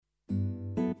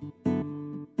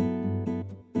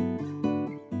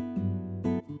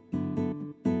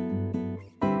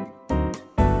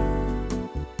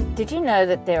Did you know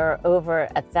that there are over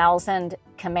 1,000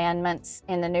 commandments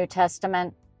in the New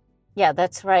Testament? Yeah,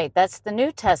 that's right. That's the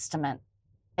New Testament.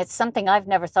 It's something I've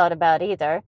never thought about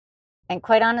either. And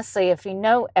quite honestly, if you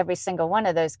know every single one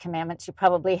of those commandments, you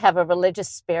probably have a religious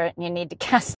spirit and you need to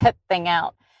cast that thing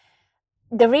out.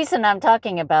 The reason I'm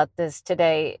talking about this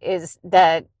today is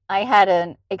that I had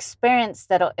an experience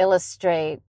that'll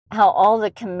illustrate how all the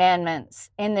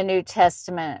commandments in the New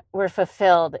Testament were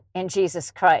fulfilled in Jesus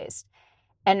Christ.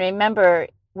 And remember,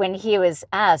 when he was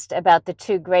asked about the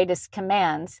two greatest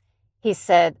commands, he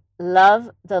said,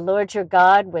 love the Lord your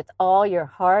God with all your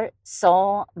heart,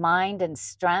 soul, mind, and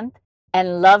strength,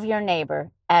 and love your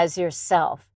neighbor as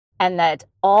yourself. And that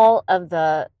all of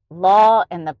the law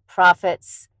and the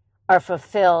prophets are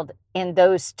fulfilled in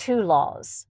those two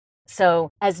laws. So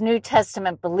as New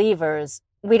Testament believers,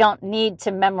 we don't need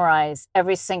to memorize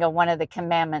every single one of the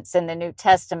commandments in the New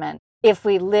Testament if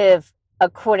we live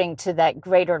according to that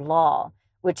greater law,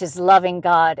 which is loving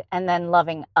God and then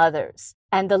loving others.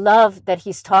 And the love that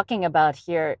he's talking about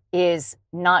here is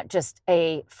not just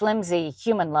a flimsy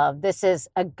human love. This is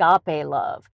agape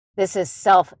love. This is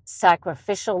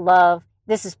self-sacrificial love.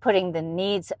 This is putting the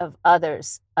needs of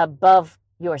others above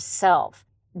yourself.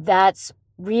 That's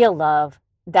real love.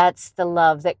 That's the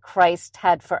love that Christ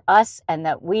had for us and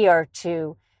that we are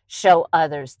to show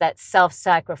others, that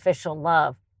self-sacrificial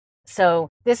love. So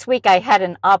this week I had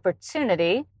an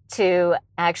opportunity to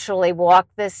actually walk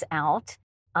this out.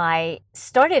 I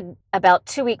started about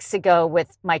 2 weeks ago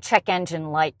with my check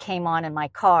engine light came on in my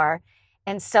car.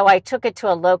 And so I took it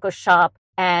to a local shop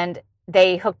and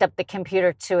they hooked up the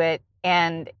computer to it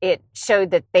and it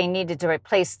showed that they needed to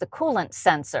replace the coolant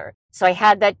sensor. So I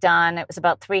had that done. It was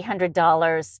about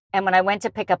 $300. And when I went to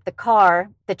pick up the car,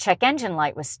 the check engine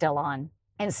light was still on.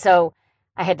 And so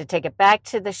I had to take it back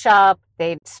to the shop.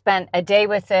 They spent a day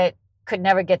with it, could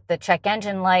never get the check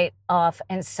engine light off.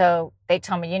 And so they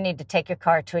told me, you need to take your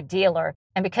car to a dealer.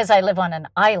 And because I live on an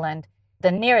island,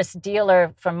 the nearest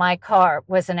dealer for my car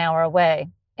was an hour away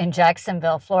in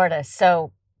Jacksonville, Florida.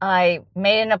 So I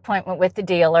made an appointment with the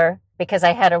dealer because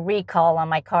I had a recall on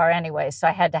my car anyway, so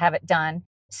I had to have it done.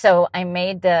 So I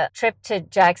made the trip to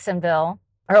Jacksonville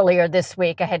earlier this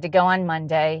week. I had to go on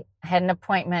Monday. I had an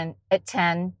appointment at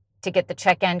 10 to get the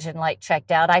check engine light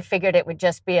checked out. I figured it would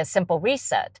just be a simple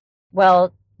reset.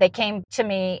 Well, they came to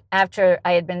me after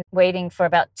I had been waiting for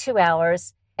about 2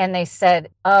 hours, and they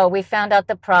said, oh, we found out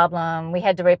the problem. We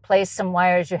had to replace some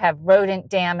wires. You have rodent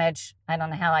damage. I don't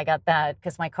know how I got that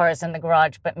because my car is in the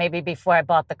garage, but maybe before I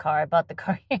bought the car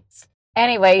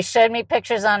Anyway, he showed me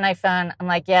pictures on my phone. I'm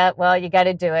like, yeah, well, you got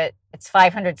to do it. It's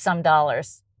 $500 some.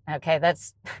 Okay,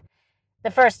 that's the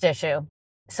first issue.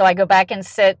 So I go back and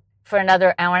sit for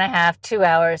another hour and a half, 2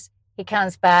 hours. He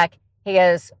comes back. He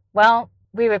goes, well,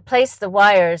 we replaced the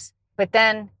wires, but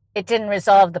then it didn't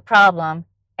resolve the problem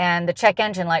and the check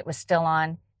engine light was still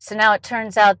on. So now it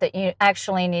turns out that you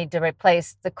actually need to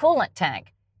replace the coolant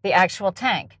tank, the actual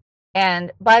tank.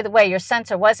 And by the way, your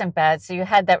sensor wasn't bad, so you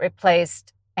had that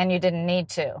replaced and you didn't need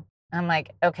to. I'm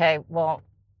like, okay, well,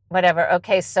 whatever.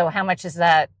 Okay, so how much is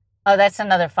that? Oh, that's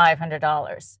another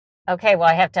 $500. Okay, well,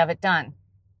 I have to have it done.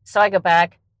 So I go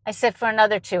back. I sit for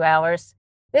another 2 hours.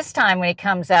 This time when he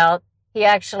comes out, he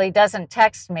actually doesn't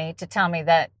text me to tell me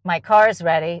that my car is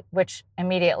ready, which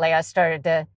immediately I started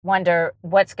to wonder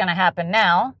what's going to happen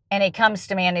now. And he comes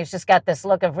to me and he's just got this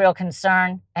look of real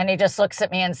concern. And he just looks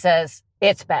at me and says,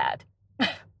 it's bad.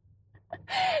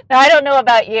 Now, I don't know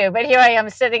about you, but here I am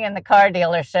sitting in the car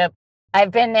dealership.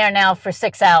 I've been there now for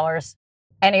 6 hours.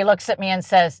 And he looks at me and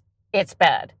says, it's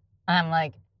bad. I'm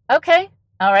like, okay,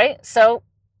 all right. So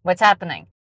what's happening?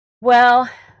 Well,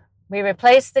 we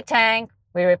replaced the tank.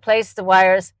 We replaced the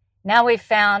wires. Now we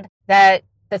found that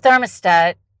the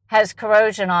thermostat has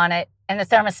corrosion on it and the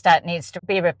thermostat needs to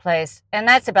be replaced. And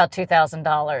that's about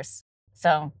 $2,000.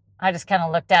 So I just kind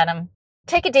of looked at him,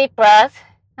 take a deep breath.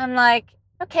 I'm like,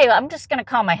 okay, well, I'm just going to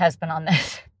call my husband on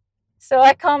this. So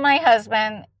I call my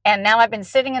husband and now I've been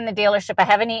sitting in the dealership. I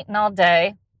haven't eaten all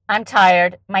day. I'm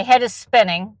tired. My head is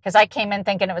spinning because I came in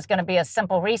thinking it was going to be a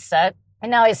simple reset. And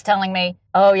now he's telling me,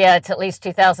 oh, yeah, it's at least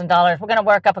 $2,000. We're going to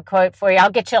work up a quote for you. I'll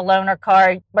get you a loaner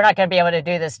car. We're not going to be able to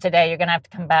do this today. You're going to have to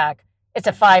come back. It's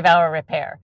a 5-hour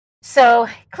repair. So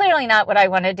clearly not what I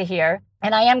wanted to hear.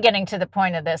 And I am getting to the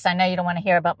point of this. I know you don't want to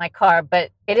hear about my car,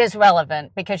 but it is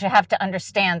relevant because you have to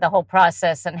understand the whole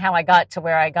process and how I got to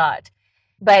where I got.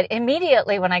 But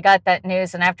immediately when I got that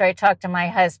news and after I talked to my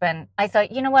husband, I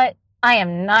thought, you know what? I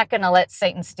am not going to let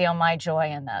Satan steal my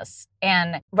joy in this.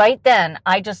 And right then,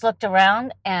 I just looked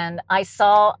around and I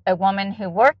saw a woman who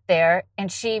worked there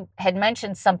and she had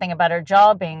mentioned something about her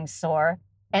jaw being sore.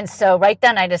 And so right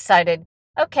then I decided,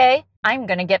 okay, I'm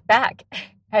going to get back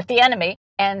at the enemy.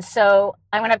 And so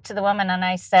I went up to the woman and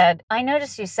I said, I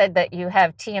noticed you said that you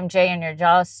have TMJ and your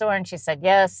jaw is sore. And she said,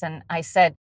 yes. And I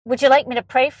said, would you like me to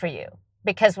pray for you?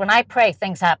 Because when I pray,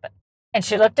 things happen. And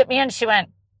she looked at me and she went,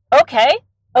 okay.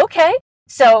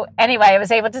 So anyway, I was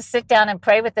able to sit down and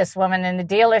pray with this woman in the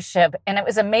dealership. And it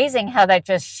was amazing how that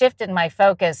just shifted my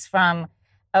focus from,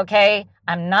 okay,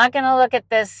 I'm not going to look at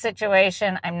this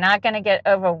situation. I'm not going to get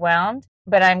overwhelmed,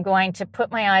 but I'm going to put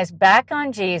my eyes back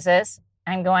on Jesus.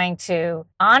 I'm going to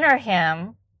honor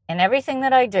him in everything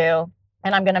that I do.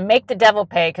 And I'm going to make the devil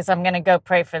pay because I'm going to go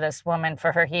pray for this woman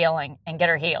for her healing and get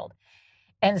her healed.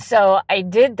 And so I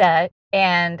did that.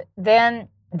 And then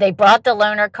they brought the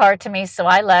loaner car to me. So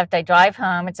I left. I drive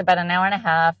home. It's about an hour and a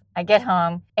half. I get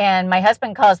home and my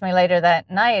husband calls me later that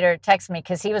night or texts me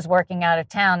because he was working out of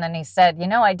town. And he said, you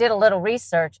know, I did a little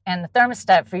research and the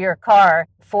thermostat for your car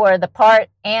for the part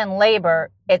and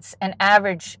labor, it's an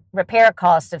average repair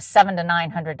cost of $700 to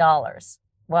 $900.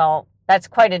 Well, that's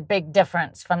quite a big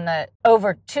difference from the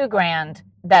over $2,000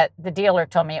 that the dealer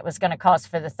told me it was going to cost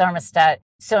for the thermostat.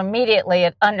 So immediately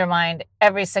it undermined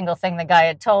every single thing the guy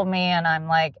had told me. And I'm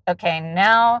like, okay,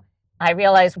 now I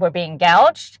realize we're being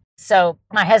gouged. So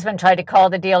my husband tried to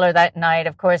call the dealer that night.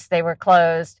 Of course, they were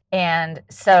closed. And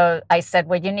so I said,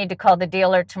 well, you need to call the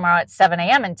dealer tomorrow at 7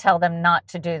 a.m. and tell them not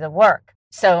to do the work.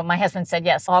 So my husband said,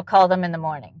 yes, I'll call them in the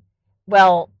morning.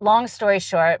 Well, long story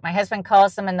short, my husband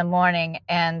calls them in the morning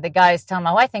and the guys tell him,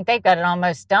 oh, I think they've got it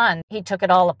almost done. He took it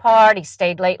all apart. He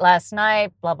stayed late last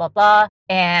night, blah, blah, blah.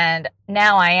 And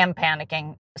now I am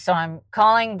panicking. So I'm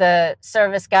calling the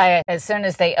service guy as soon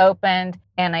as they opened.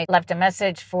 And I left a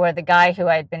message for the guy who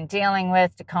I'd been dealing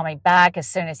with to call me back as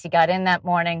soon as he got in that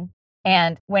morning.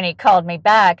 And when he called me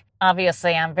back,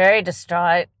 obviously I'm very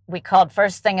distraught. We called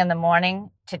first thing in the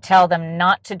morning to tell them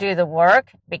not to do the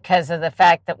work because of the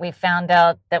fact that we found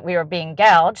out that we were being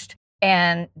gouged.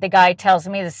 And the guy tells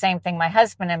me the same thing my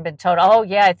husband had been told. Oh,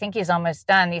 yeah, I think he's almost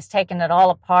done. He's taken it all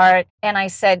apart. And I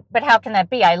said, but how can that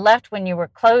be? I left when you were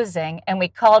closing and we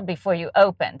called before you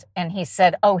opened. And he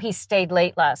said, oh, he stayed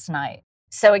late last night.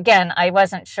 So again, I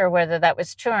wasn't sure whether that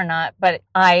was true or not, but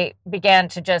I began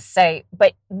to just say,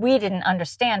 but we didn't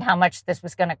understand how much this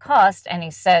was going to cost. And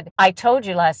he said, I told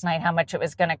you last night how much it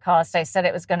was going to cost. I said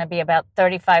it was going to be about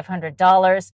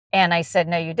 $3,500. And I said,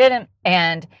 no, you didn't.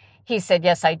 And he said,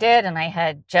 yes, I did. And I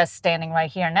had Jess standing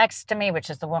right here next to me, which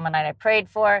is the woman that I prayed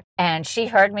for. And she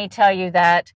heard me tell you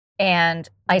that. And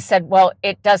I said, well,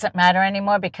 it doesn't matter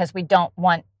anymore because we don't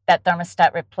want that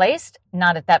thermostat replaced,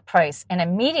 not at that price. And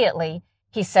immediately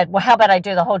he said, well, how about I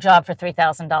do the whole job for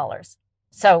 $3,000?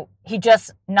 So he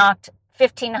just knocked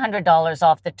 $1,500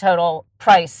 off the total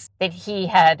price that he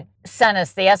had sent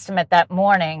us the estimate that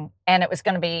morning. And it was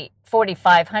going to be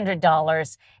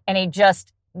 $4,500. And he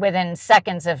just, within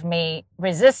seconds of me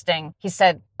resisting, he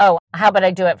said, oh, how about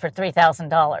I do it for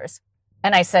 $3,000?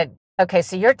 And I said, okay,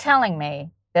 so you're telling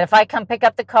me that if I come pick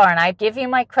up the car and I give you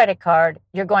my credit card,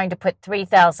 you're going to put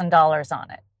 $3,000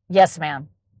 on it? Yes, ma'am.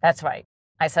 That's right.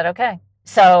 I said, okay.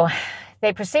 So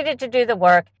they proceeded to do the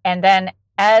work. And then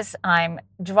as I'm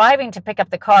driving to pick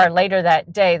up the car later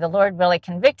that day, the Lord really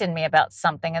convicted me about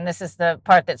something. And this is the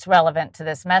part that's relevant to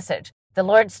this message. The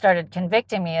Lord started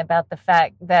convicting me about the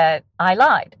fact that I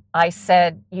lied. I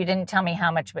said, you didn't tell me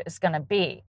how much it was going to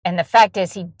be. And the fact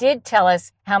is, he did tell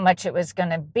us how much it was going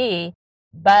to be.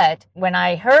 But when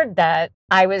I heard that,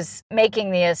 I was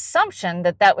making the assumption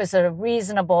that that was a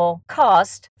reasonable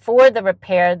cost for the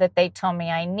repair that they told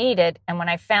me I needed. And when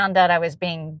I found out I was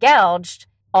being gouged,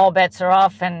 all bets are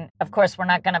off. And of course, we're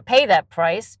not going to pay that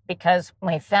price because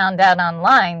we found out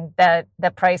online that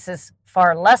the price is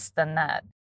far less than that.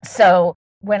 So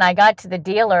when I got to the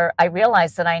dealer, I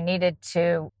realized that I needed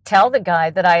to tell the guy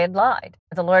that I had lied.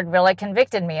 The Lord really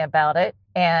convicted me about it.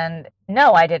 And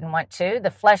no, I didn't want to.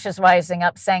 The flesh is rising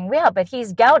up saying, yeah, but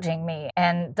he's gouging me.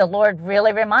 And the Lord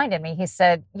really reminded me. He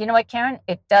said, you know what, Karen,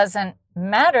 it doesn't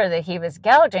matter that he was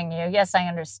gouging you. Yes, I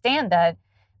understand that.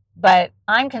 But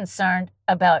I'm concerned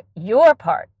about your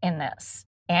part in this.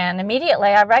 And immediately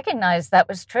I recognized that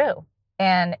was true.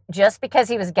 And just because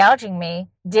he was gouging me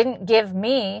didn't give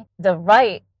me the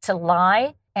right to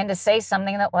lie and to say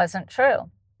something that wasn't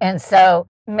true. And so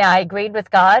I agreed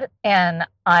with God and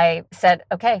I said,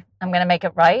 okay, I'm going to make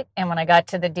it right. And when I got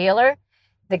to the dealer,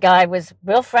 the guy was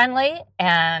real friendly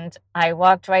and I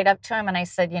walked right up to him and I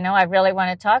said, you know, I really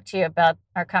want to talk to you about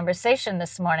our conversation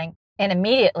this morning. And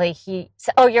immediately he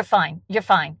said, oh, you're fine. You're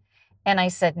fine. And I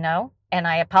said, no. And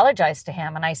I apologized to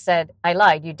him and I said, I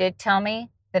lied. You did tell me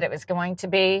that it was going to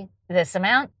be this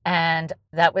amount, and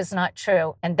that was not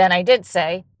true. And then I did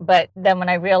say, but then when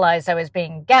I realized I was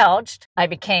being gouged, I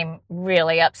became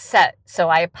really upset. So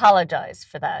I apologized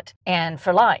for that and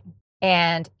for lying.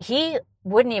 And he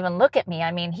wouldn't even look at me.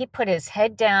 I mean, he put his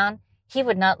head down. He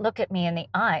would not look at me in the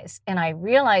eyes. And I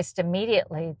realized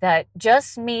immediately that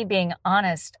just me being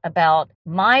honest about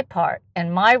my part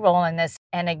and my role in this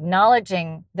and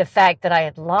acknowledging the fact that I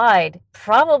had lied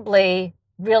probably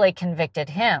really convicted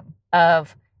him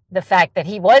of the fact that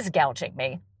he was gouging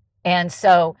me. And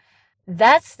so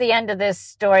that's the end of this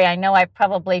story. I know I've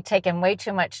probably taken way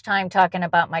too much time talking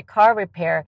about my car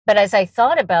repair, but as I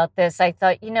thought about this, I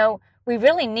thought, we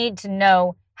really need to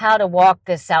know how to walk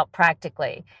this out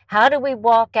practically. How do we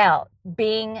walk out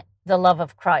being the love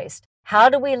of Christ? How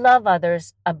do we love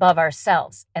others above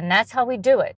ourselves? And that's how we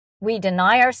do it. We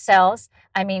deny ourselves.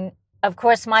 I mean, of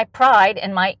course, my pride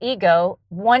and my ego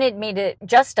wanted me to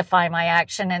justify my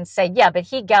action and say, yeah, but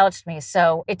he gouged me,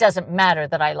 so it doesn't matter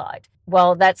that I lied.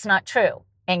 Well, that's not true.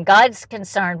 And God's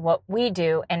concerned what we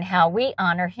do and how we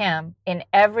honor him in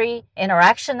every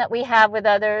interaction that we have with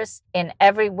others, in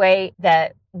every way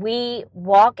that we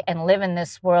walk and live in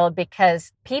this world,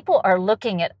 because people are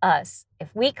looking at us.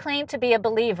 If we claim to be a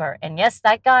believer, and yes,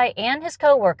 that guy and his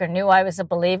coworker knew I was a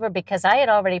believer because I had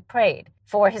already prayed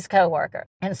for his coworker.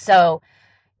 And so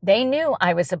they knew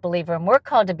I was a believer, and we're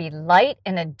called to be light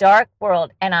in a dark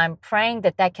world. And I'm praying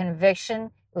that that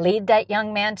conviction lead that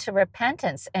young man to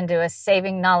repentance and to a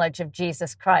saving knowledge of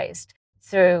Jesus Christ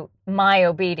through my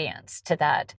obedience to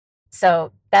that.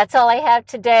 So that's all I have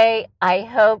today. I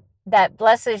hope that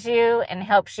blesses you and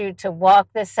helps you to walk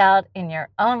this out in your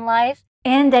own life,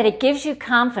 and that it gives you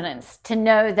confidence to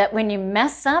know that when you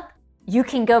mess up, you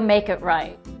can go make it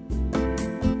right.